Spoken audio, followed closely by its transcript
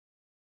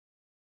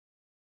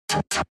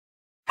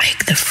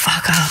Wake the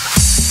fuck up.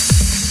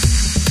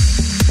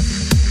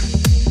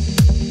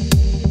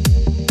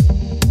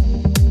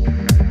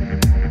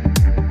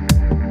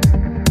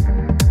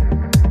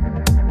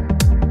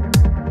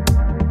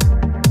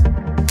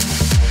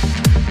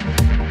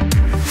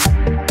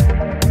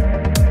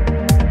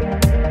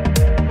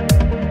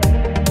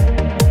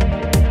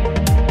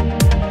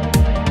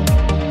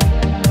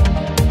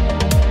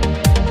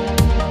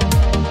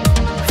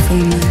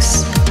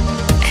 Formless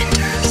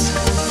enters.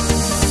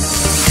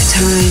 The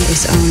time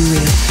is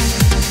unreal.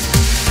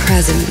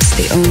 Presence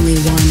the only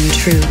one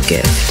true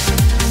gift.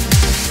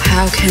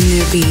 How can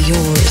there be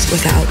yours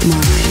without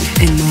mine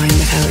and mine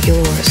without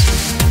yours?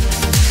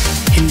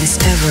 In this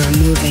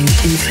ever-moving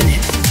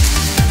infinite,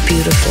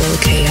 beautiful,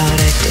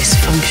 chaotic,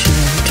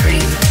 dysfunctional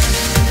dream.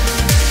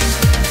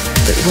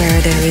 But where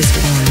there is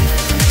one,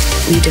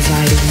 we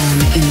divide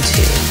one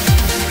into.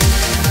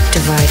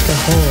 Divide the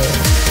whole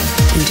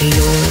into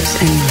yours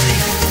and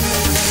mine.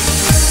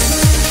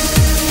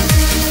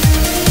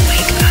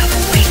 Wake up,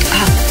 wake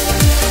up.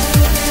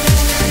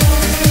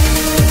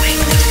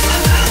 Wake the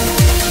fuck up.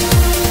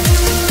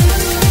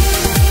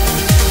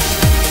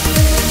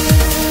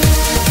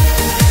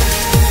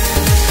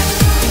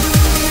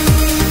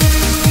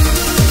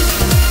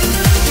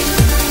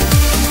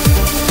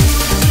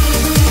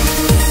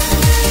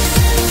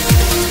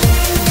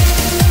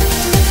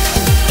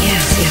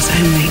 Yes,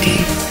 I'm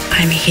waking.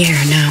 I'm here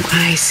now,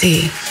 I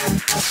see.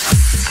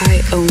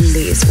 I own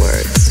these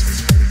words.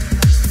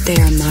 They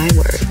are my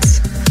words,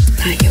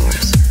 not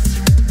yours.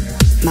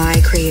 My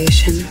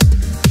creation,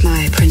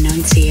 my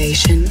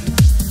pronunciation,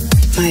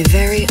 my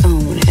very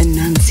own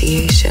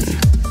enunciation.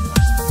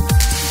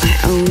 My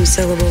own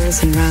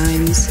syllables and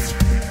rhymes,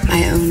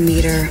 my own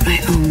meter, my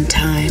own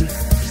time.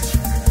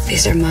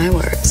 These are my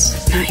words,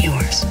 not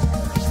yours.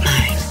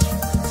 Mine.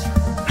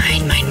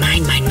 Mine, mine,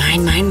 mine, mine,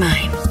 mine, mine,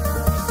 mine.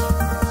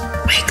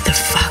 Wake the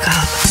fuck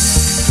up.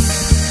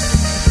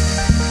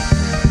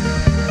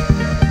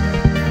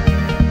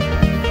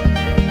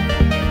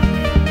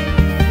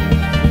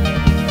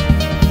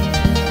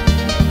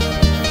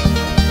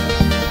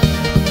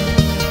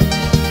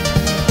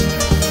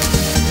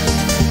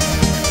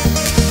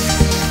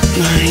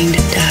 Mind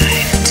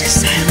dive to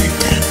silent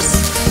depths,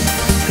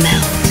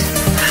 melt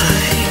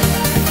high,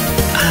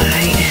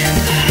 I and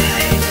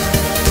I,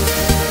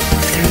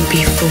 through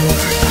before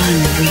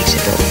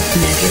unreachable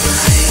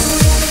nebulae.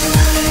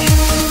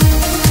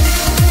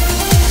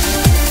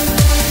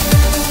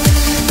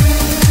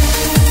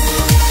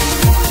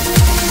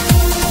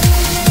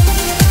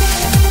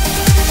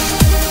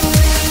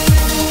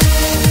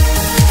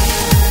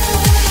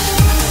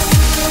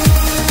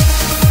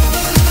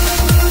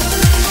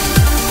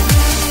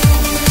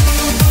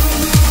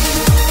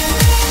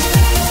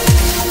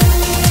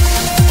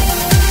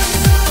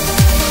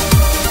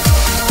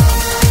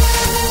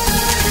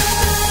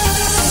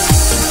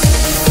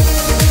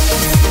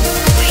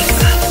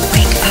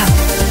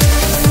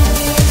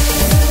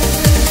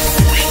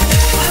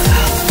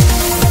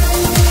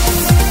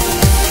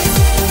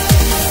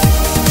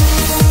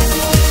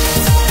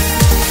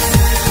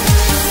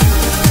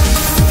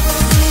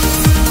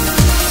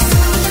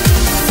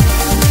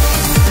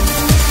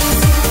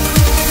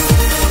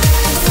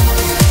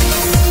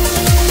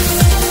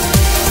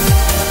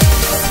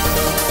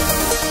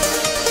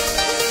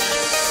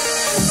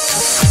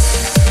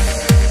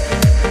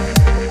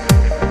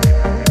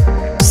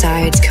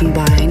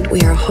 Combined,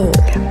 we are whole,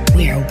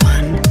 we are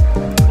one,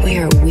 we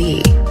are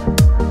we.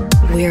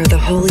 We are the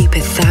holy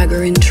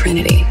Pythagorean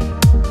trinity.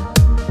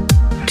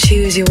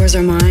 Choose yours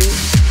or mine.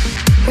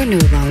 We're no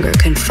longer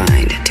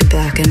confined to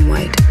black and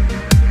white.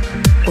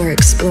 We're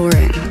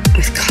exploring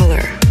with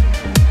color.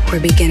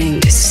 We're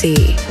beginning to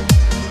see.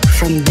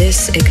 From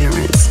this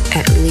ignorance,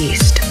 at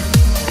least,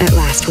 at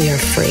last we are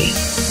free.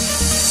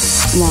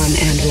 One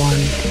and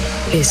one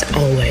is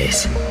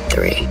always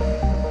three.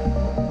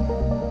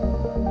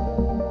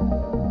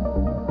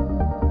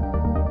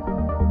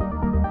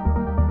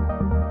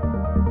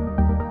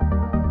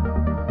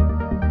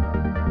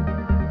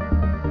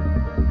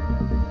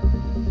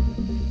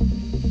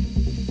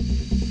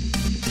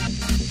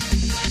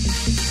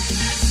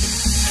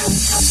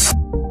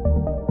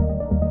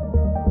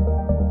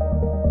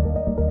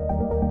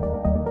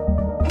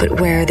 But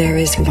where there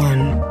is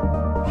one,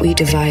 we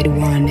divide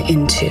one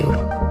into.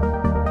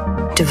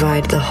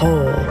 Divide the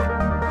whole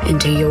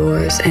into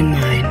yours and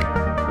mine.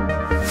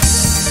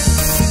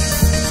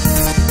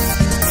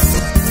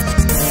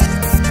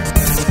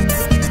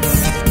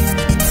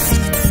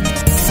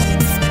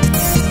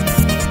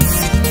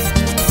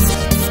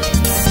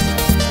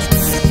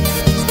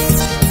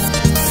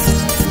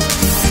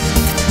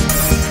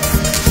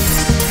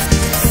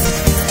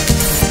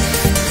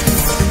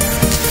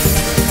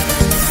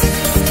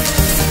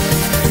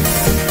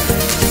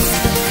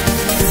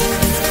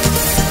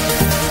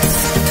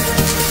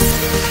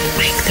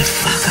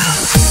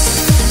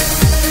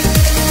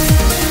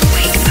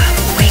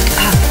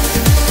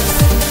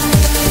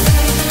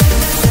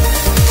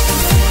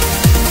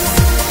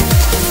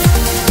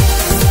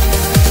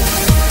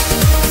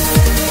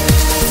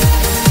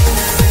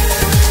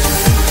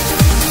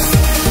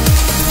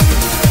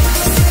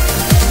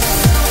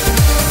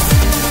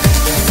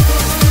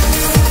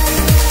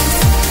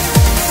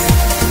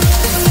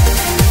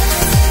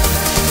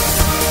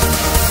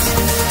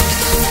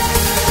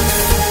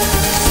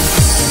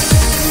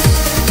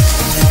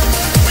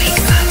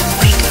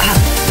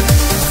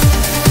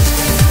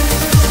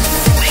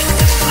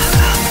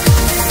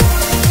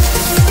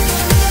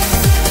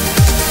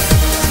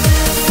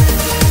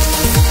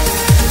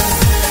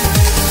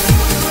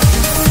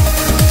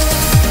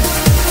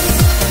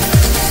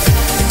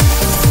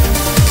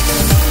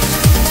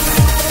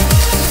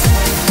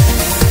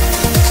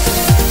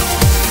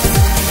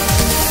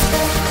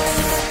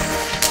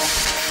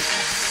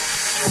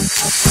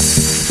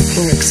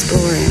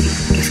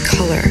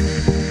 color,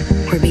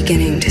 we're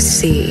beginning to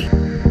see.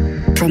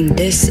 From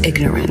this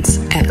ignorance,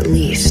 at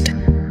least,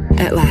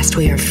 at last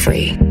we are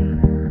free.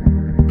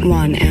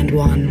 1 and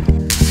 1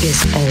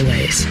 is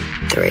always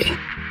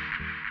 3.